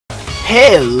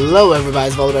Hello everybody,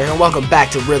 it's Volleyball here and welcome back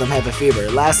to Rhythm Heaven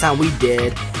Fever. Last time we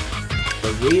did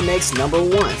the remix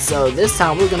 #1, so this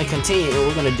time we're going to continue and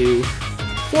we're going to do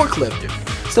Forklifter.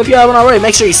 So if you haven't already,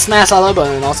 make sure you smash all that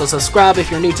button and also subscribe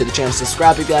if you're new to the channel.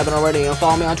 Subscribe if you haven't already and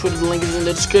follow me on Twitter, the link is in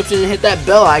the description, and hit that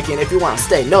bell icon if you want to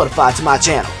stay notified to my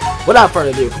channel. Without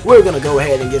further ado, we're going to go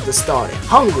ahead and get this started.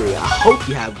 Hungry, I hope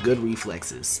you have good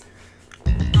reflexes.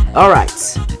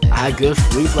 Alright, I had good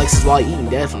reflexes while eating,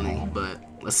 definitely, but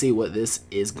let's see what this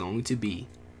is going to be.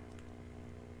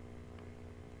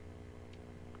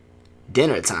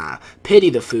 Dinner time. Pity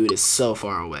the food is so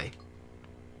far away.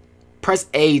 Press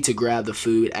A to grab the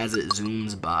food as it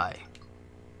zooms by.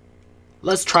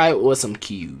 Let's try it with some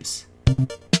cues.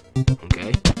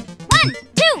 Okay. 1,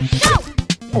 2, go!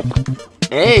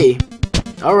 Hey!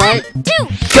 Alright. 1, 2,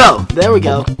 go! There we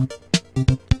go.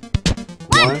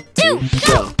 1, 2,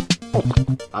 go!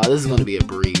 Oh, this is going to be a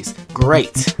breeze.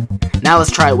 Great. Now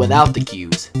let's try it without the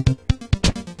cues.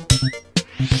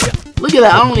 Look at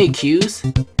that. I don't need cues.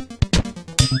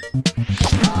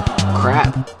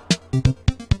 Crap.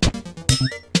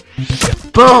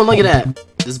 Boom. Look at that.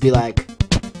 Just be like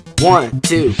 1,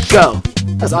 2, go.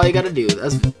 That's all you got to do.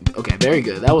 That's okay. Very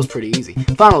good. That was pretty easy.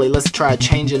 Finally, let's try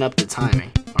changing up the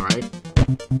timing. Alright.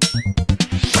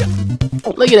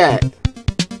 Look at that.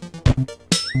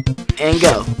 And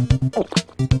go.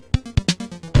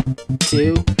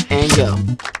 2 and go.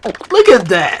 Look at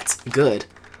that. Good.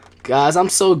 Guys, I'm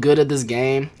so good at this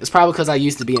game. It's probably because I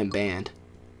used to be in band.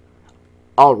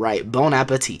 Alright, bon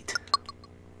appetit.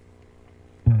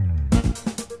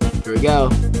 Here we go.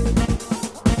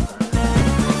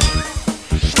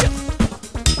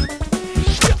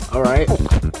 Alright.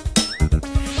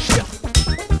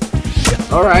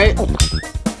 Alright.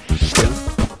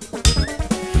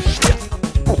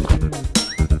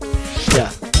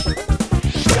 Yeah.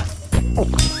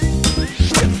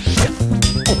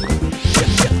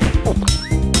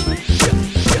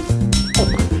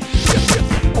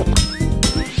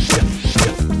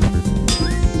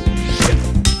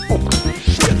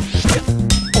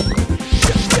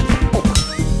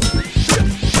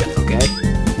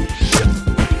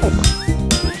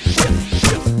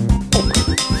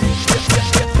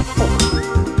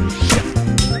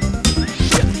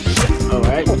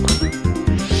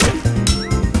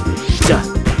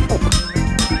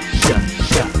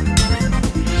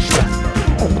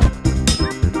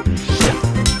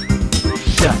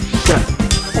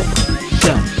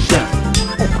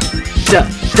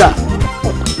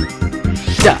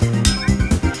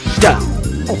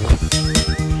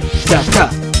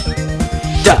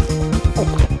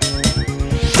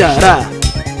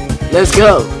 Let's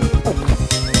go.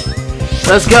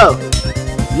 Let's go.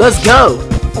 Let's go.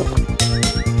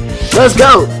 Let's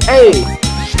go. Hey.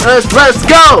 Let's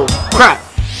go. Crap.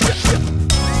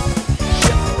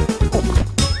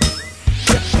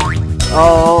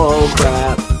 Oh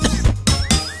crap.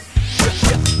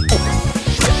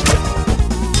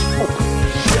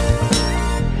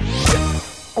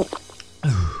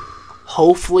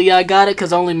 Hopefully I got it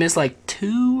because I only missed like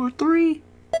 2 or 3.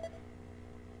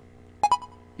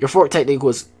 Your fork technique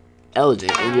was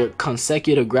elegant, and your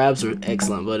consecutive grabs were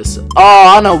excellent, but it's... Oh,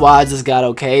 I know why I just got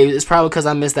okay. It's probably because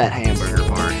I missed that hamburger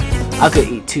part. I could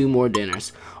eat 2 more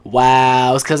dinners.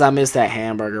 Wow, it's because I missed that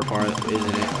hamburger part, isn't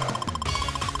it?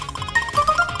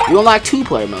 You unlock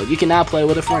 2-player mode. You can now play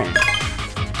with a friend.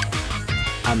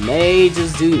 I may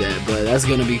just do that, but that's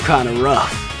going to be kind of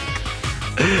rough.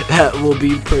 That will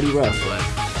be pretty rough, but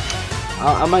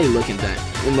I might look into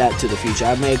that to the future.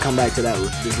 I may come back to that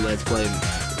with this Let's Play.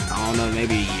 I don't know,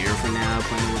 maybe a year from now,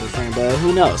 playing with a friend, but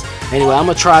who knows. Anyway, I'm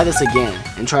going to try this again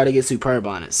and try to get superb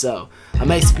on it. So, I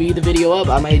may speed the video up,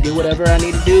 I may do whatever I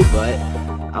need to do, but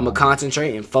I'm going to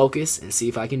concentrate and focus and see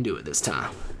if I can do it this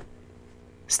time.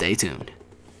 Stay tuned.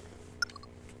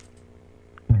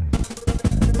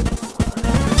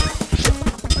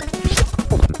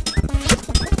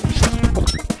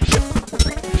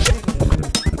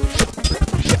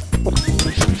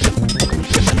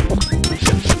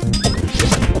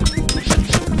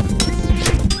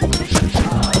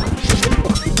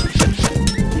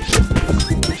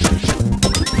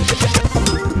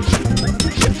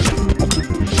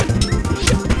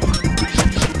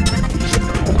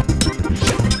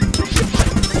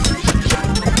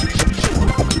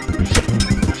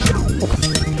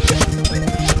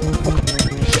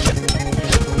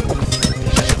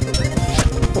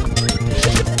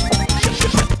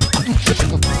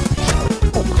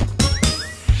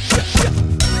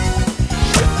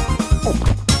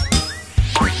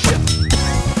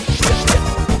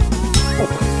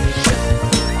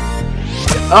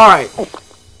 Alright.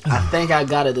 I think I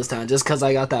got it this time, just because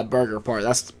I got that burger part.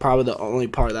 That's probably the only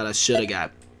part that I should have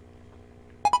got.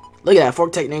 Look at that.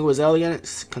 Fork technique was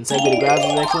elegant, consecutive grabs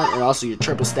was excellent, and also your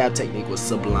triple stab technique was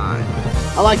sublime.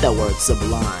 I like that word,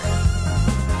 sublime.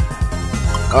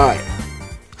 Alright.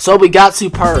 So we got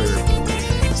superb.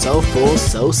 So full,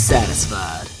 so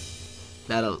satisfied.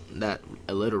 That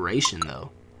alliteration,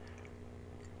 though.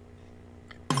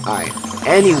 Alright.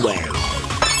 Anyway.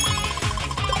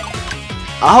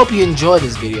 I hope you enjoyed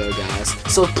this video, guys.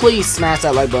 So please smash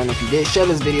that like button if you did. Share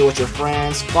this video with your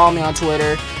friends. Follow me on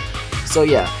Twitter. So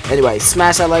yeah, anyway,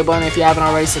 smash that like button if you haven't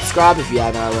already. Subscribe if you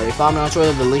haven't already. Follow me on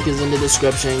Twitter. The link is in the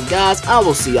description. Guys, I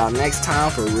will see y'all next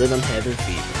time for Rhythm Heaven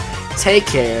Fever. Take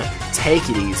care, take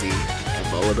it easy,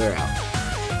 and Bowler Bear out.